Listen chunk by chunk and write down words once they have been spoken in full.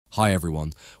Hi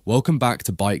everyone, welcome back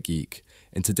to Byte Geek.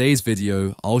 In today's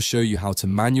video, I'll show you how to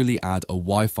manually add a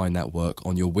Wi-Fi network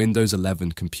on your Windows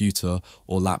 11 computer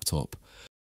or laptop.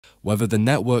 Whether the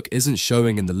network isn't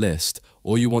showing in the list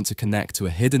or you want to connect to a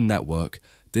hidden network,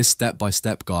 this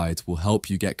step-by-step guide will help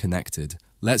you get connected.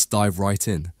 Let's dive right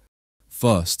in.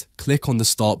 First, click on the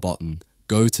Start button,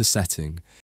 go to Setting.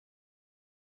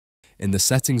 In the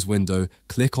Settings window,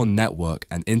 click on Network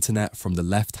and Internet from the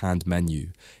left-hand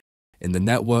menu. In the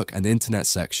Network and Internet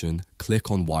section,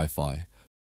 click on Wi-Fi.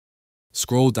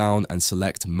 Scroll down and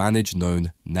select Manage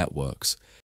Known Networks.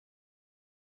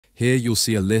 Here you'll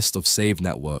see a list of saved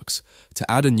networks. To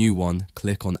add a new one,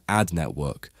 click on Add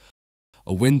Network.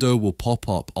 A window will pop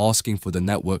up asking for the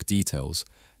network details.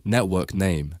 Network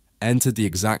name. Enter the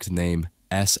exact name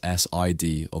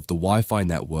SSID of the Wi-Fi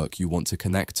network you want to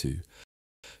connect to.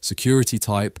 Security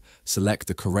type, select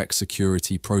the correct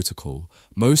security protocol.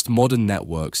 Most modern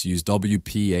networks use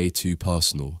WPA2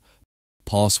 Personal.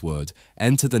 Password,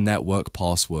 enter the network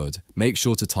password. Make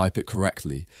sure to type it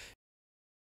correctly.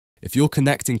 If you're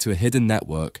connecting to a hidden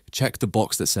network, check the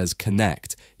box that says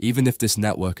Connect, even if this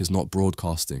network is not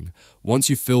broadcasting. Once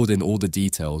you've filled in all the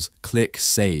details, click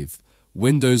Save.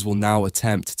 Windows will now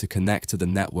attempt to connect to the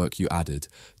network you added.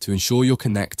 To ensure you're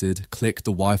connected, click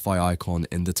the Wi-Fi icon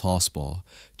in the taskbar.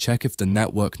 Check if the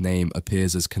network name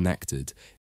appears as connected.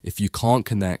 If you can't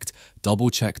connect,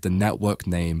 double-check the network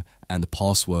name and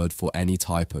password for any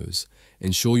typos.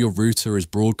 Ensure your router is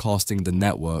broadcasting the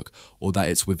network or that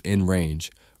it's within range.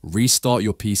 Restart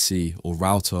your PC or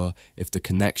router if the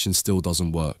connection still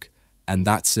doesn't work. And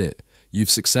that's it. You've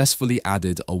successfully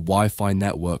added a Wi-Fi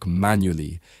network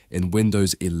manually in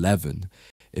Windows 11.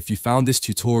 If you found this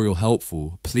tutorial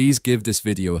helpful, please give this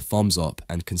video a thumbs up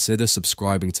and consider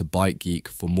subscribing to Byte Geek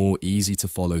for more easy to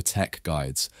follow tech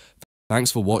guides.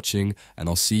 Thanks for watching, and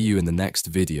I'll see you in the next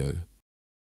video.